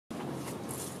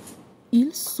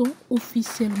Ils sont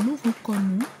officiellement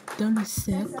reconnus dans le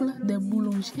cercle des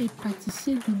boulangers et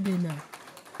pâtissiers du Bénin.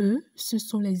 Eux, ce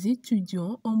sont les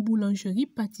étudiants en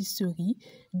boulangerie-pâtisserie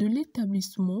de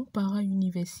l'établissement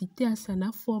para-université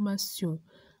ASSANA Formation.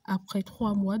 Après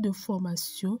 3 mois de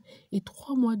formation et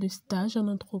 3 mois de stage en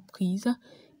entreprise,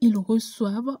 ils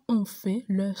reçoivent enfin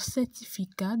leur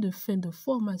certificat de fin de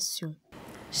formation.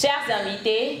 Chers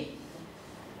invités,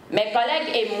 mes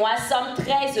collègues et moi sommes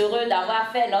très heureux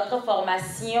d'avoir fait notre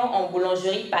formation en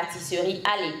boulangerie-pâtisserie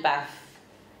à l'EPAF.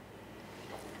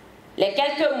 Les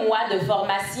quelques mois de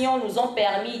formation nous ont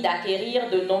permis d'acquérir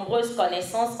de nombreuses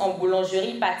connaissances en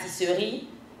boulangerie-pâtisserie,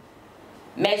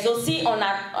 mais aussi en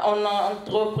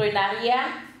entrepreneuriat,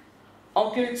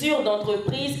 en culture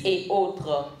d'entreprise et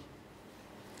autres.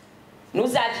 Nous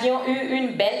avions eu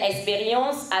une belle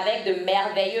expérience avec de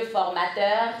merveilleux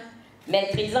formateurs,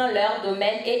 maîtrisant leur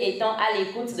domaine et étant à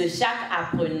l'écoute de chaque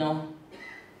apprenant.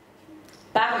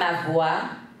 Par ma voix,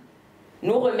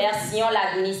 nous remercions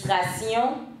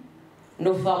l'administration,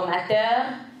 nos formateurs,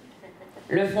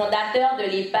 le fondateur de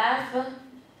l'EPAF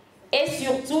et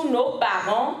surtout nos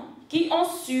parents qui ont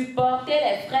supporté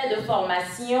les frais de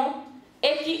formation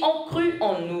et qui ont cru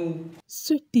en nous.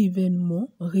 Cet événement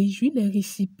réjouit les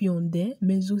récipiendaires,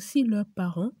 mais aussi leurs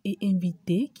parents et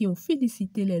invités qui ont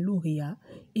félicité les lauréats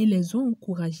et les ont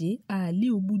encouragés à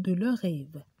aller au bout de leurs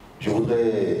rêves. Je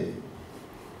voudrais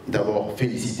d'abord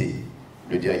féliciter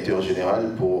le directeur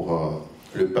général pour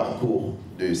le parcours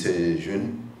de ces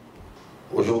jeunes.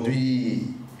 Aujourd'hui,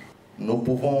 nous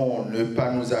pouvons ne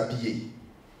pas nous habiller,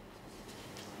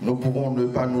 nous pouvons ne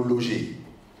pas nous loger,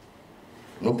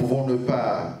 nous pouvons ne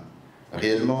pas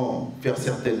réellement faire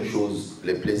certaines choses,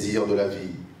 les plaisirs de la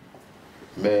vie.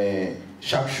 Mais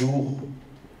chaque jour,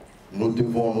 nous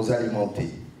devons nous alimenter,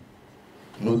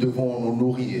 nous devons nous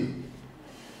nourrir.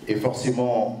 Et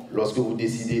forcément, lorsque vous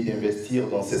décidez d'investir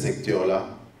dans ces secteurs-là,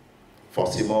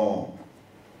 forcément,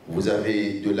 vous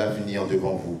avez de l'avenir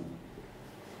devant vous.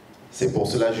 C'est pour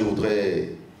cela que je voudrais,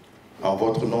 en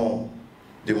votre nom,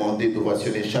 demander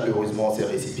d'ovationner chaleureusement ces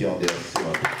récipiendaires.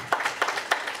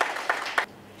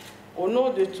 Au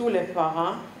nom de tous les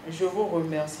parents, je vous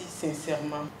remercie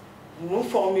sincèrement. Nous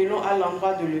formulons à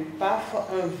l'endroit de l'EPAF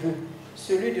un vœu,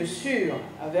 celui de suivre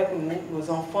avec nous, nos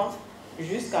enfants,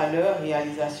 jusqu'à leur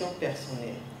réalisation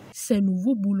personnelle. Ces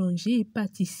nouveaux boulangers et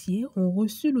pâtissiers ont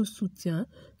reçu le soutien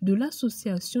de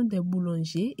l'Association des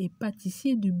boulangers et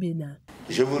pâtissiers du Bénin.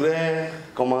 Je voudrais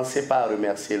commencer par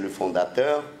remercier le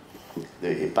fondateur de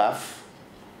l'EPAF,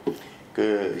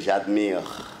 que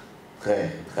j'admire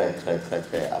très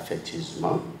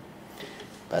affectueusement,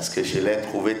 parce que je l'ai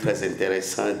trouvé très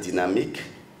intéressant, dynamique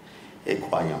et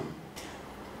croyant.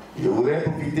 Je voudrais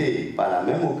profiter par la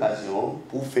même occasion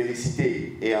pour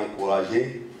féliciter et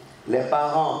encourager les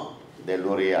parents des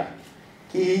lauréats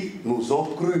qui nous ont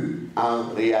cru en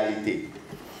réalité.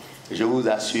 Je vous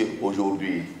assure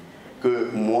aujourd'hui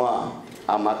que moi,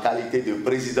 en ma qualité de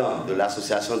président de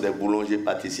l'Association des boulangers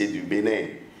pâtissiers du Bénin,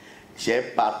 j'ai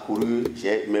parcouru,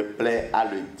 je me plais à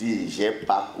le dire, j'ai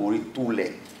parcouru tous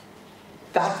les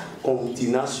 4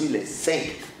 continents sur les 5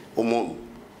 au monde,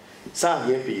 sans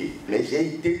rien payer. Mais j'ai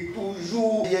été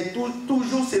toujours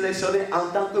sélectionné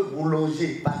en tant que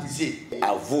boulanger pâtissier.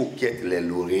 À vous qui êtes les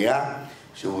lauréats,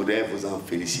 je voudrais vous en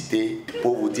féliciter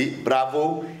pour vous dire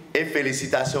bravo et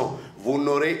félicitations. Vous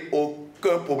n'aurez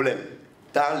aucun problème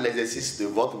dans l'exercice de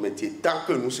votre métier. Tant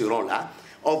que nous serons là,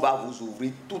 on va vous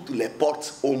ouvrir toutes les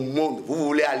portes au monde. Vous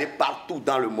voulez aller partout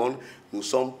dans le monde, nous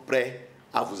sommes prêts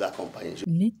à vous accompagner.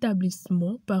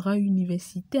 L'établissement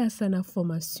para-université ASSANA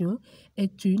Formation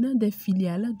est une des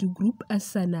filiales du groupe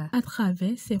ASSANA. À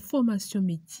travers ses formations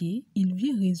métiers, il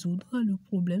vient résoudre le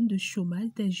problème de chômage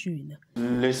des jeunes.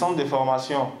 Le centre de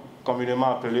formation,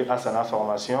 communément appelé ASSANA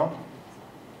Formation,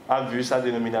 a vu sa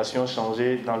dénomination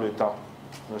changer dans le temps.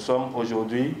 Nous sommes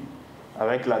aujourd'hui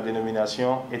avec la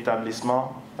dénomination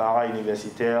établissement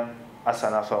para-universitaire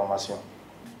ASSANA Formation.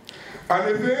 En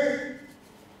effet,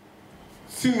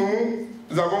 si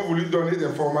nous avons voulu donner des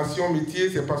formations métiers,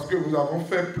 c'est parce que nous avons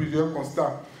fait plusieurs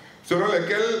constats, selon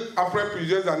lesquels, après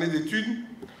plusieurs années d'études,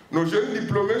 nos jeunes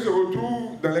diplômés se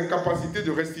retrouvent dans l'incapacité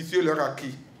de restituer leur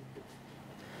acquis.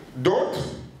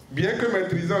 D'autres, bien que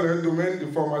maîtrisant leur domaine de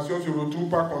formation, se retrouvent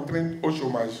par contrainte au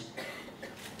chômage.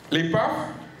 L'EPAF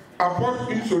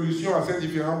apporte une solution à ces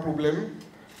différents problèmes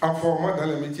en formant dans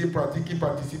les métiers pratiques qui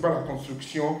participent à la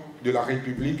construction de la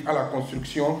République, à la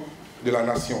construction de la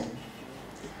nation.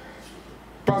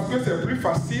 Parce que c'est plus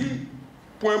facile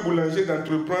pour un boulanger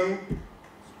d'entreprendre,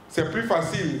 c'est plus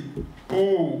facile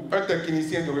pour un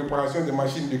technicien de réparation de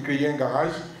machines de créer un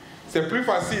garage, c'est plus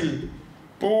facile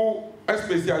pour un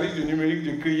spécialiste du numérique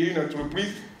de créer une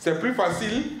entreprise. C'est plus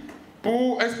facile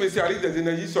pour un spécialiste des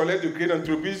énergies solaires de créer une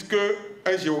entreprise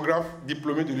qu'un géographe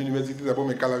diplômé de l'université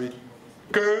d'Abomey-Calavi,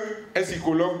 qu'un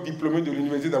psychologue diplômé de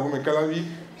l'université d'Abomey-Calavi,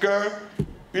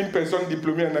 qu'une personne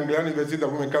diplômée en anglais à l'université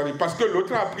d'Abomey-Calavi. Parce que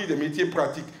l'autre a appris des métiers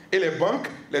pratiques. Et les banques,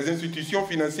 les institutions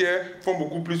financières font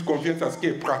beaucoup plus confiance à ce qui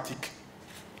est pratique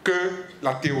que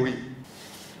la théorie.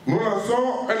 Nous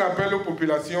lançons un appel aux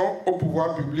populations, au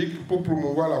pouvoir public pour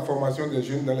promouvoir la formation des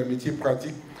jeunes dans les métiers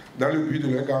pratiques dans le but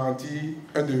de leur garantir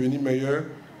un devenir meilleur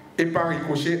et par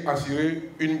ricochet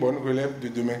assurer une bonne relève de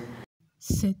demain.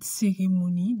 Cette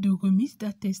cérémonie de remise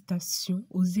d'attestation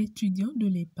aux étudiants de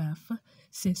l'EPAF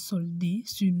s'est soldée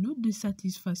sur une note de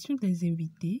satisfaction des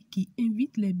invités qui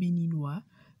invitent les Béninois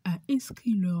à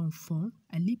inscrire leurs enfants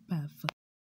à l'EPAF.